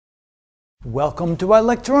Welcome to our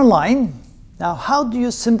lecture online. Now, how do you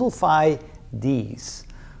simplify these?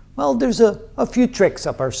 Well, there's a few tricks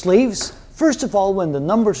up our sleeves. First of all, when the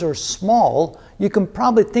numbers are small, you can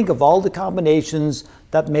probably think of all the combinations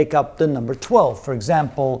that make up the number 12. For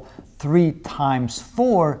example, 3 times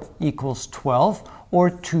 4 equals 12, or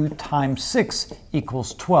 2 times 6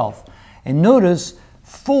 equals 12. And notice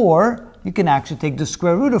 4, you can actually take the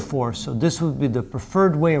square root of 4. So this would be the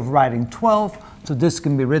preferred way of writing 12. So this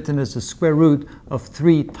can be written as the square root of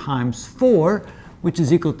 3 times 4, which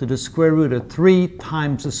is equal to the square root of 3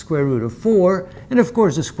 times the square root of 4. And of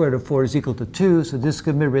course, the square root of 4 is equal to 2. So this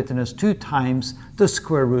can be written as 2 times the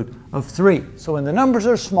square root of 3. So when the numbers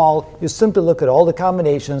are small, you simply look at all the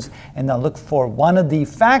combinations and then look for one of the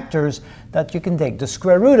factors that you can take the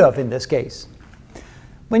square root of in this case.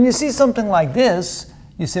 When you see something like this,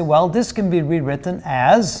 you say, well, this can be rewritten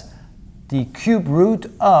as the cube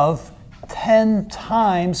root of 10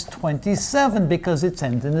 times 27 because it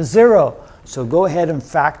ends in a 0. So go ahead and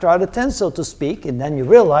factor out a 10, so to speak, and then you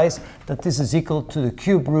realize that this is equal to the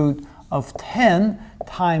cube root of 10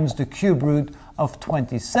 times the cube root of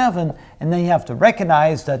 27. And then you have to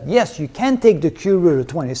recognize that, yes, you can take the cube root of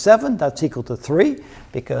 27. That's equal to 3,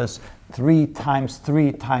 because 3 times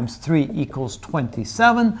 3 times 3 equals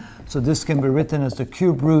 27. So this can be written as the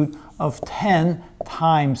cube root of 10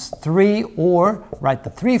 times 3, or write the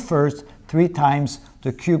 3 first, 3 times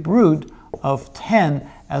the cube root of 10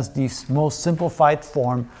 as the most simplified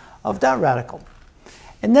form of that radical.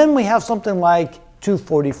 And then we have something like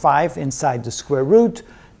 245 inside the square root.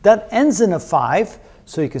 That ends in a 5.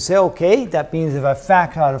 So you can say, okay, that means if I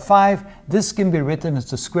factor out a 5, this can be written as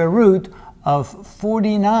the square root of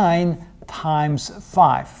 49 times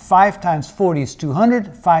 5. 5 times 40 is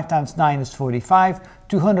 200. 5 times 9 is 45.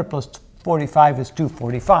 200 plus 45 is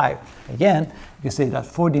 245. Again, you can say that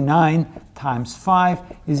 49 times 5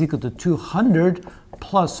 is equal to 200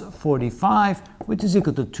 plus 45, which is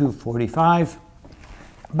equal to 245,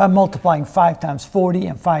 by multiplying 5 times 40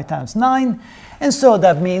 and 5 times 9. And so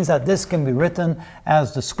that means that this can be written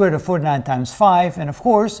as the square root of 49 times 5. And of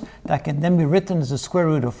course, that can then be written as the square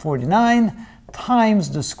root of 49 times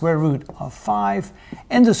the square root of 5.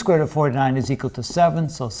 And the square root of 49 is equal to 7.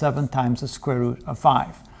 So 7 times the square root of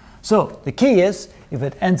 5. So the key is, if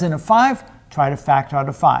it ends in a 5, try to factor out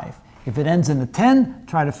a 5. If it ends in a 10,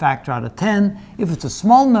 try to factor out a 10. If it's a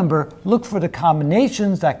small number, look for the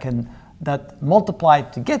combinations that multiply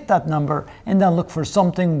to get that number, and then look for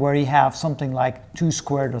something where you have something like 2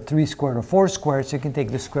 squared or 3 squared or 4 squared, so you can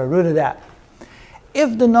take the square root of that.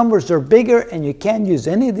 If the numbers are bigger and you can't use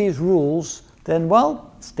any of these rules, then,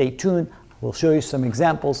 well, stay tuned. We'll show you some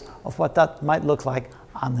examples of what that might look like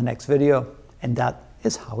on the next video, and that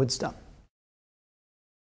is how it's done.